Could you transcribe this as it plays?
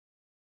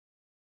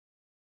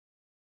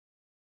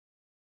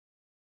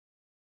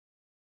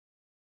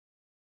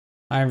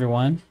Hi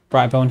everyone,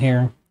 Brybone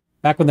here,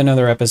 back with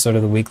another episode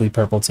of the Weekly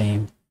Purple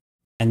Team.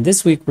 And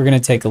this week we're going to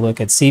take a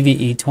look at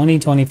CVE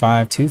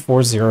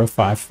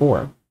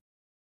 2025-24054.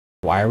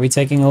 Why are we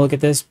taking a look at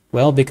this?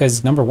 Well,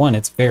 because number one,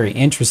 it's very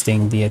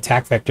interesting, the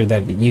attack vector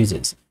that it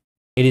uses.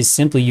 It is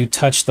simply you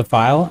touch the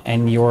file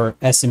and your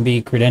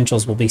SMB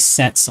credentials will be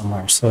sent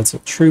somewhere. So it's a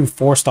true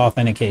forced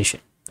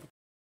authentication.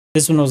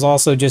 This one was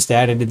also just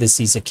added to the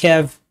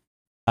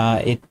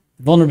CVE-2025-24054.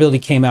 Vulnerability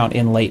came out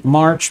in late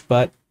March,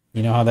 but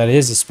you know how that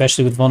is,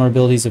 especially with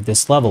vulnerabilities of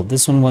this level.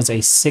 This one was a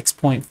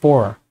 6.4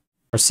 or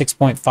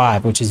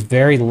 6.5, which is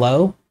very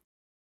low.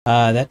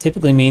 That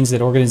typically means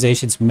that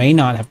organizations may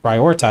not have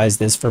prioritized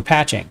this for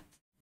patching.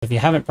 If you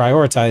haven't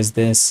prioritized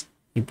this,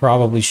 you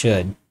probably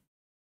should.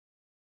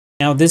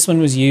 Now, this one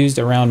was used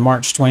around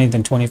March 20th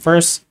and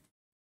 21st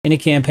in a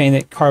campaign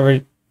that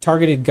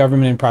targeted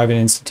government and private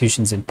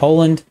institutions in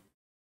Poland.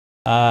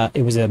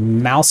 It was a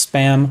mouse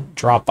spam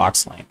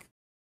Dropbox link.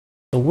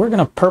 So we're going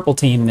to purple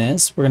team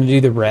this. We're going to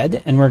do the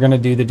red and we're going to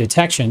do the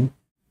detection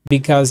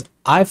because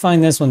I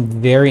find this one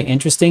very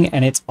interesting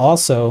and it's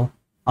also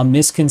a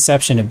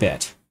misconception a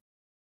bit.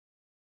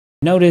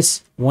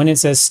 Notice when it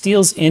says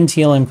steals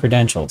NTLM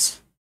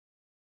credentials.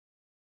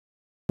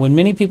 When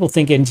many people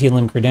think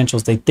NTLM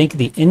credentials, they think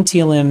the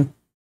NTLM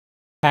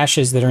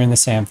hashes that are in the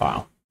SAM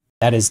file.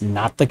 That is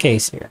not the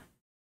case here.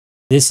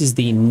 This is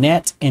the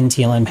net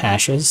NTLM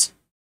hashes.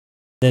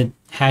 The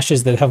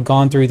hashes that have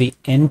gone through the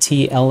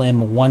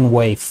NTLM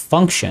one-way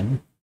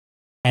function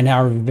and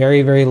are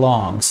very, very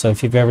long. So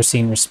if you've ever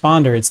seen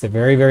Responder, it's the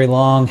very, very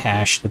long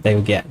hash that they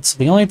would get. So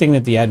the only thing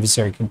that the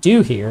adversary can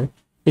do here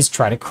is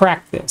try to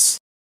crack this,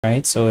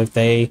 right? So if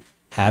they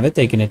have it,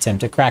 they can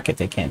attempt to crack it.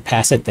 They can't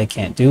pass it. They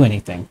can't do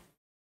anything.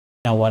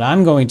 Now, what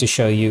I'm going to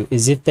show you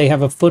is if they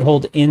have a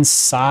foothold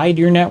inside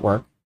your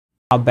network,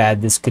 how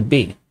bad this could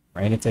be,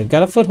 right? If they've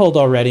got a foothold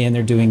already and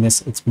they're doing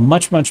this, it's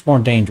much, much more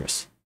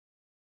dangerous.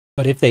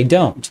 But if they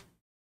don't,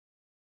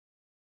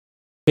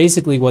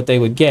 basically what they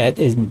would get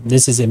is,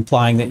 this is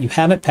implying that you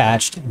haven't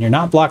patched and you're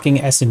not blocking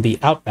SMB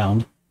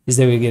outbound, is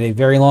they would get a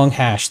very long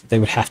hash that they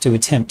would have to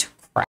attempt to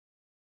crack,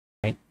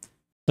 right?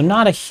 So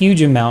not a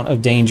huge amount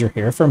of danger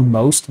here for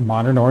most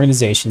modern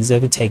organizations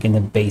that have taken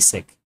the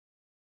basic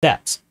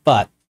steps.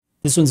 But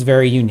this one's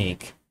very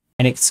unique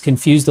and it's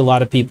confused a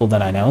lot of people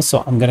that I know.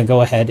 So I'm going to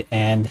go ahead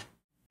and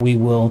we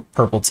will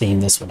purple team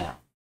this one out.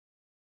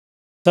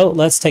 So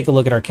let's take a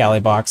look at our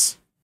Kali box.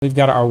 We've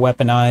got our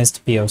weaponized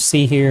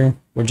POC here.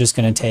 We're just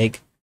going to take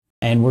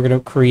and we're going to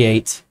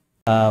create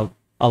a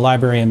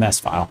library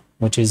MS file,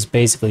 which is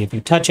basically if you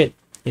touch it,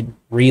 it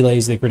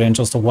relays the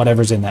credentials to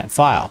whatever's in that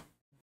file.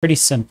 Pretty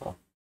simple.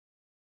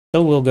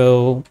 So we'll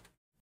go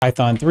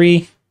Python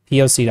 3,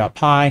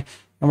 poc.py,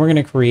 and we're going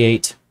to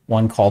create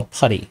one called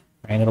putty,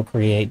 right? It'll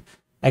create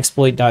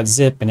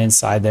exploit.zip, and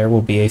inside there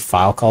will be a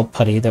file called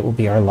putty that will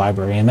be our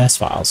library MS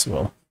file. So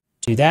we'll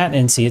do that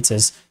and see it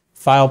says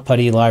file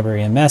putty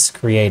library MS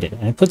created,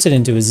 and it puts it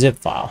into a zip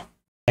file,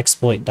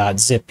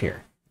 exploit.zip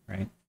here,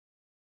 right?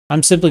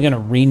 I'm simply going to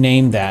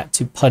rename that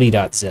to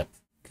putty.zip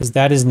because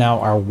that is now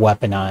our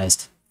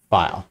weaponized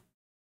file.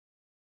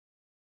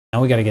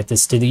 Now we got to get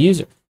this to the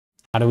user.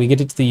 How do we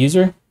get it to the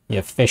user? You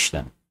phish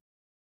them.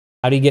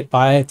 How do you get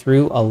by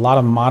through a lot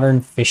of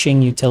modern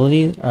phishing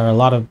utilities or a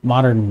lot of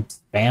modern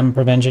spam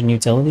prevention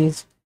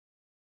utilities?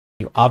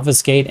 You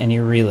obfuscate and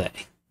you relay,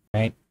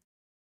 right?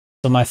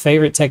 So my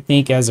favorite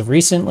technique as of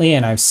recently,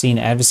 and I've seen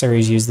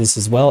adversaries use this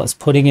as well, is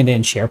putting it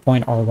in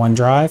SharePoint or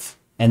OneDrive.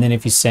 And then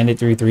if you send it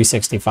through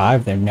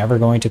 365, they're never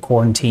going to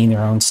quarantine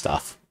their own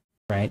stuff,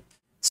 right?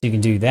 So you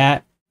can do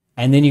that.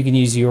 And then you can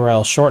use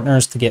URL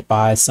shorteners to get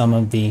by some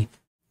of the,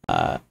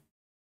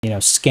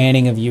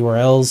 scanning of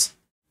URLs.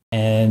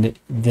 And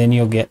then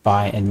you'll get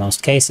by in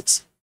most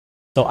cases.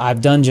 So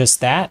I've done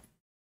just that.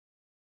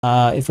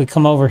 If we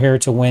come over here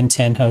to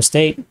Win10 host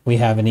 8, we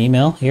have an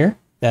email here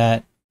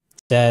that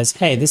says,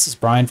 hey, this is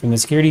Brian from the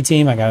security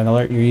team. I got an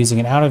alert you're using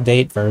an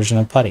out-of-date version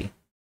of Putty.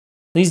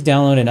 Please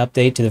download an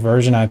update to the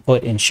version I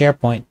put in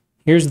SharePoint.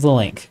 Here's the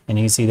link. And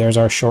you can see there's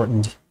our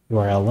shortened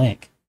URL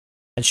link.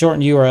 That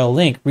shortened URL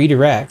link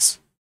redirects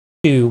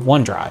to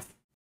OneDrive,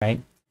 right?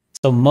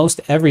 So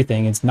most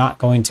everything is not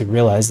going to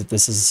realize that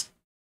this is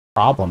a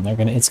problem.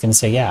 It's going to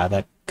say, yeah,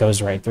 that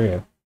goes right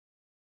through.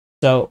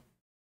 So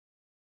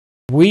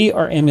we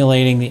are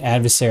emulating the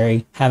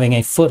adversary having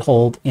a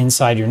foothold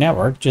inside your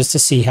network just to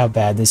see how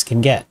bad this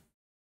can get.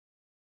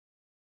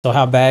 So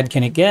how bad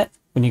can it get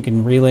when you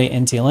can relay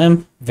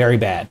NTLM? Very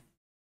bad.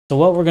 So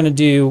what we're going to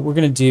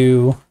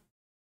do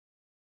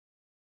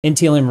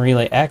NTLM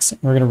relay X,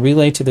 and we're going to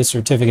relay to the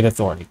certificate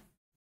authority.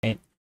 Right?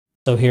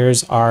 So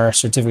here's our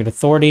certificate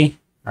authority,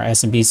 our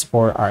SMB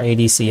support, our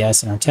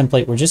ADCS, and our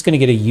template. We're just going to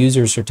get a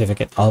user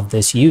certificate of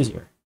this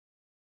user.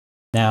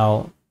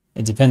 Now,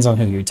 it depends on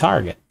who you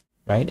target.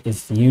 Right?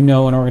 If you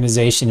know an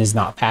organization is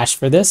not patched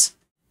for this,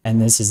 and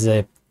this is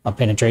a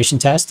penetration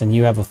test, and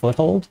you have a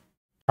foothold,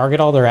 target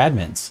all their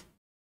admins.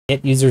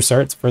 Get user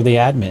certs for the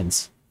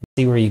admins.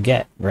 See where you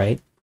get, right?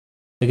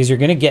 Because you're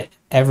going to get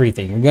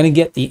everything. You're going to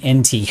get the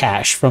NT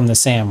hash from the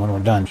SAM when we're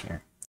done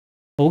here.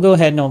 We'll go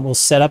ahead and we'll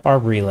set up our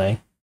relay.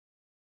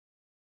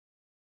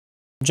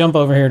 Jump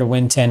over here to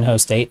Win10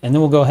 host 8, and then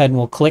we'll go ahead and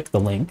we'll click the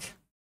link,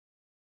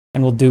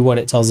 and we'll do what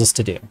it tells us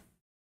to do.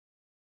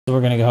 So we're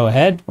going to go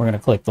ahead, we're going to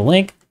click the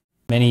link.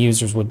 Many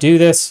users would do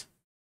this.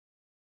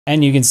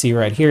 And you can see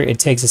right here, it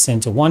takes us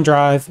into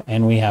OneDrive,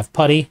 and we have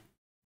PuTTY.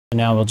 So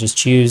now we'll just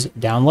choose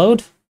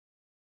download.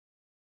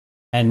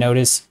 And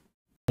notice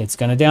it's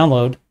going to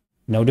download.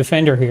 No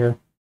Defender here.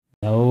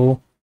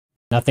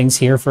 Nothing's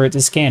here for it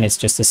to scan. It's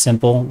just a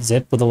simple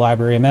zip with a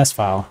library MS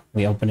file.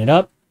 We open it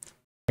up.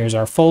 Here's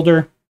our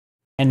folder.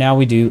 And now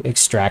we do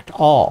extract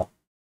all.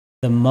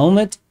 The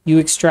moment you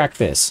extract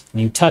this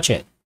and you touch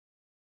it,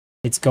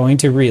 it's going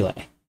to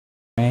relay.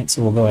 Right?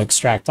 So we'll go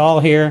extract all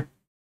here.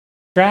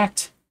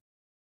 Extract.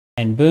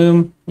 And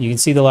boom, you can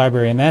see the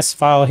library MS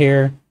file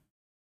here.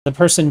 The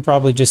person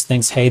probably just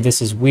thinks, hey,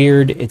 this is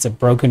weird. It's a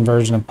broken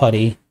version of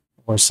PuTTY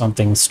or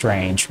something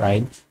strange,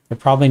 right? They're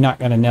probably not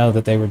going to know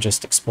that they were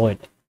just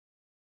exploited.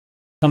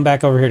 Come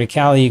back over here to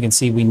Kali. You can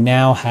see we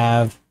now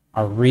have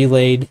our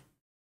relayed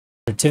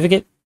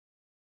certificate.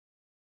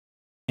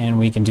 And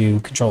we can do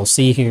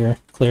Control-C here,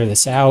 clear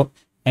this out.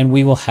 And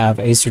we will have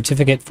a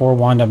certificate for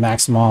Wanda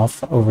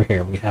Maximoff over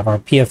here. We have our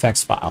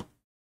PFX file.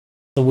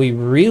 So we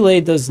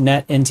relayed those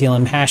net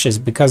NTLM hashes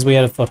because we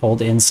had a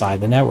foothold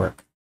inside the network.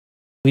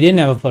 If we didn't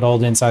have a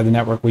foothold inside the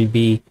network, we'd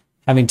be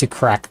having to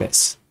crack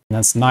this. And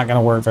that's not going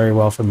to work very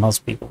well for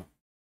most people.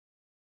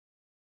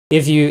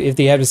 If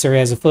the adversary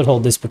has a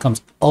foothold, this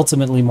becomes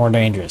ultimately more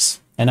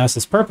dangerous. And us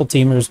as purple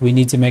teamers, we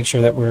need to make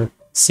sure that we're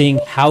seeing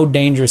how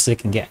dangerous it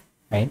can get,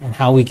 right? And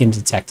how we can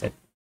detect it.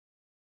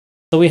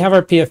 So we have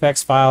our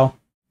PFX file.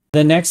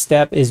 The next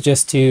step is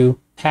just to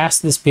pass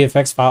this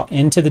PFX file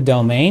into the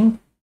domain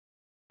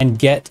and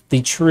get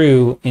the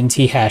true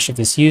NT hash of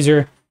this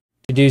user.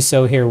 To do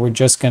so here, we're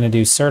just going to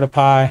do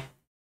certify.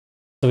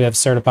 So we have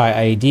certify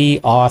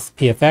ID, auth,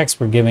 PFX.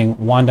 We're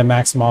giving Wanda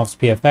Maximoff's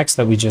PFX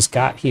that we just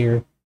got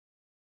here.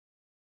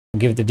 We'll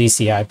give it the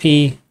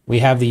DCIP. We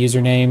have the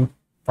username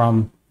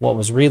from what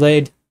was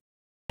relayed.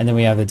 And then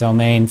we have the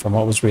domain from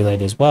what was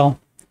relayed as well.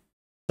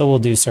 So we'll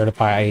do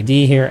certify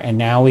ID here. And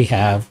now we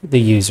have the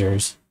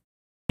user's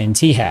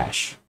NT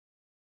hash,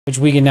 which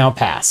we can now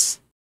pass.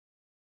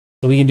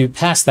 So we can do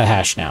pass the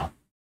hash now.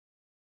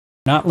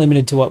 Not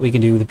limited to what we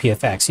can do with the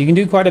PFX. You can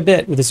do quite a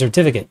bit with a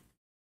certificate.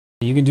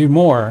 You can do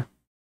more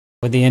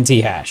with the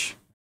NT hash.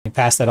 You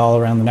pass that all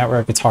around the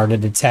network. It's hard to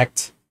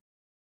detect.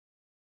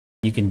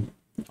 You can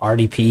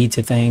RDP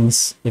to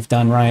things if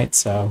done right.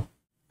 So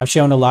I've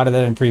shown a lot of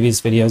that in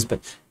previous videos, but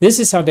this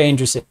is how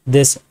dangerous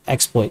this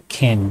exploit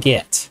can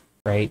get,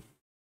 right?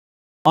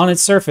 On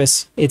its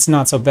surface, it's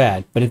not so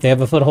bad, but if they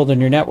have a foothold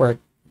in your network,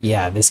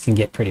 yeah, this can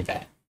get pretty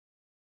bad.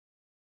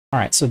 All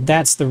right, so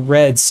that's the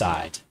red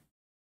side.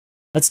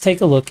 Let's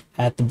take a look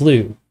at the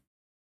blue.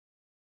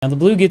 Now the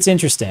blue gets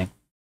interesting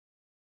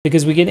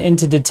because we get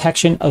into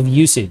detection of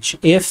usage.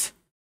 If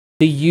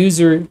the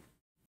user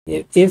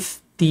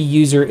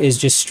is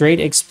just straight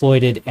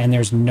exploited and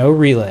there's no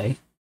relay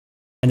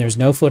and there's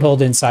no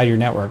foothold inside your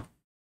network,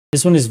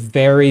 this one is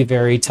very,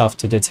 very tough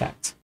to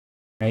detect,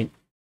 right?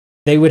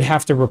 They would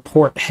have to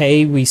report,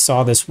 hey, we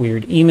saw this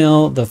weird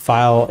email, the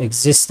file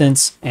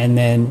existence, and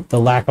then the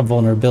lack of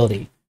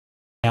vulnerability.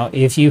 Now,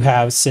 if you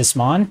have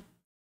sysmon,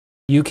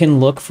 you can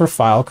look for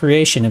file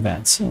creation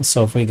events. And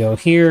so if we go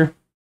here,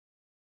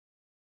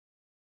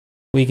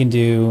 we can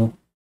do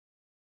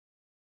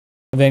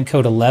event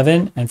code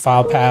 11 and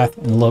file path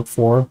and look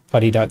for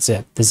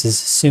putty.zip. This is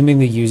assuming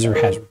the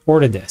user has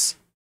reported this.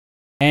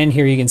 And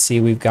here you can see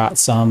we've got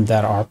some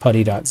that are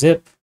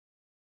putty.zip.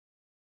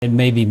 It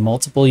may be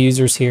multiple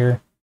users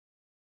here,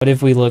 but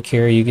if we look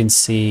here, you can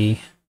see,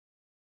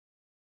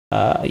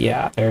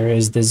 yeah, there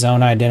is the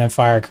zone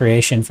identifier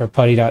creation for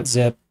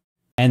putty.zip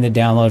and the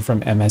download from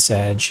MS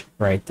Edge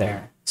right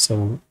there.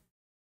 So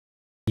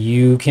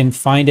you can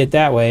find it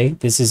that way.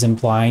 This is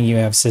implying you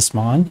have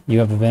sysmon, you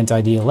have event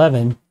ID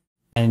 11,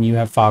 and you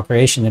have file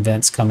creation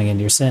events coming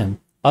into your SIM.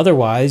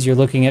 Otherwise, you're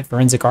looking at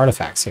forensic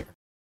artifacts here.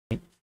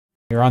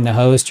 You're on the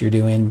host, you're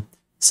doing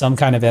some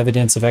kind of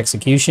evidence of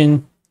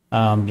execution.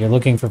 You're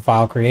looking for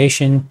file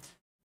creation.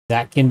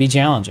 That can be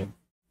challenging,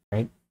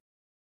 right?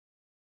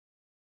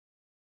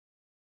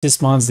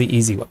 Sysmon's the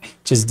easy way.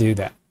 Just do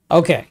that.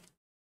 Okay.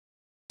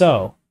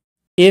 So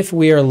if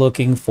we are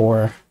looking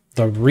for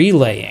the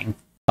relaying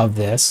of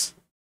this,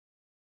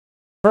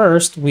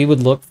 first we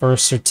would look for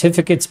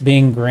certificates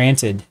being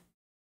granted.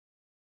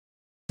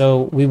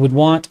 So we would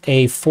want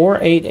a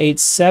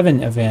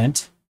 4887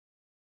 event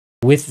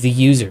with the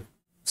user.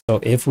 So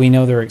if we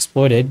know they're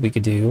exploited, we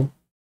could do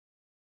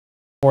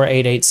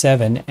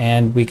 4887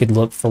 and we could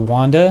look for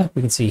Wanda.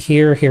 We can see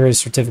here is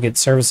certificate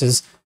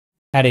services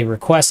had a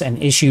request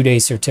and issued a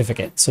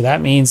certificate. So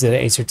that means that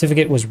a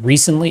certificate was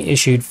recently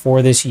issued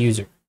for this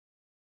user.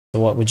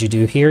 So what would you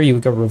do here? You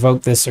would go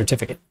revoke this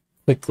certificate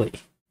quickly,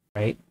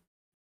 right?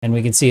 And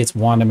we can see it's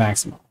Wanda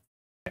Maximoff.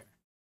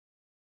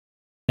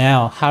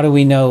 Now, how do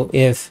we know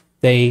if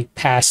they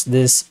passed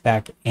this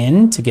back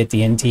in to get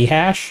the NT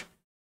hash?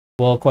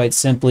 Well, quite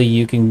simply,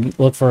 you can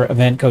look for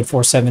event code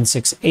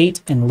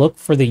 4768 and look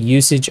for the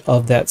usage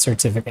of that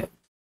certificate.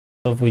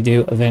 So if we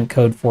do event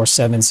code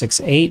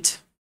 4768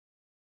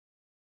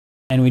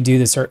 and we do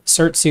the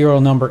cert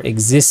serial number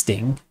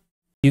existing,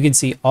 you can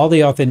see all the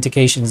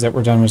authentications that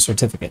were done with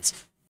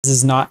certificates. This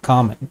is not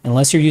common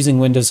unless you're using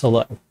Windows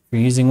Hello. If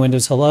you're using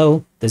Windows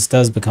Hello, this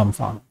does become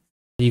common.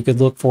 You could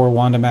look for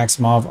Wanda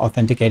Maximov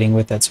authenticating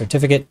with that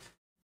certificate.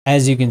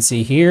 As you can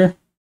see here,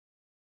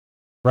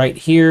 right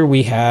here,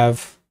 we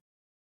have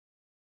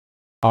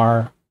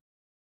our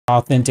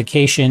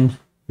authentication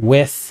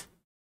with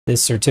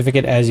this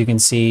certificate. As you can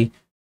see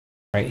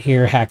right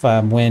here,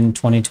 HackLab Win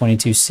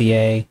 2022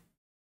 CA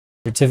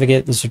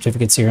certificate, the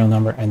certificate serial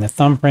number, and the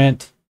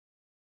thumbprint.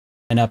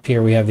 And up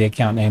here, we have the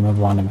account name of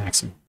Wanda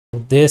Maximov.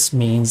 This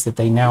means that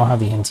they now have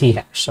the NT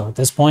hash. So at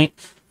this point,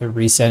 they're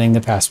resetting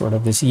the password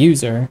of this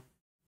user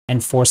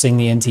and forcing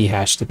the NT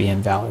hash to be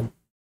invalid.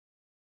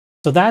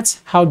 So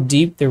that's how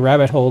deep the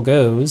rabbit hole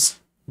goes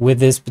with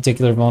this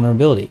particular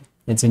vulnerability.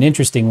 It's an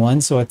interesting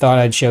one, so I thought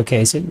I'd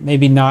showcase it.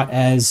 Maybe not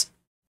as,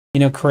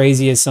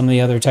 crazy as some of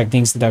the other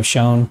techniques that I've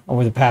shown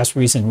over the past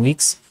recent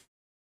weeks,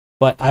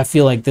 but I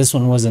feel like this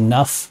one was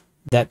enough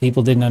that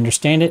people didn't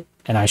understand it,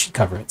 and I should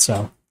cover it.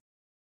 So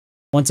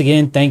once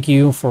again, thank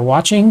you for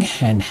watching,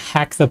 and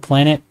hack the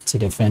planet to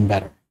defend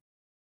better.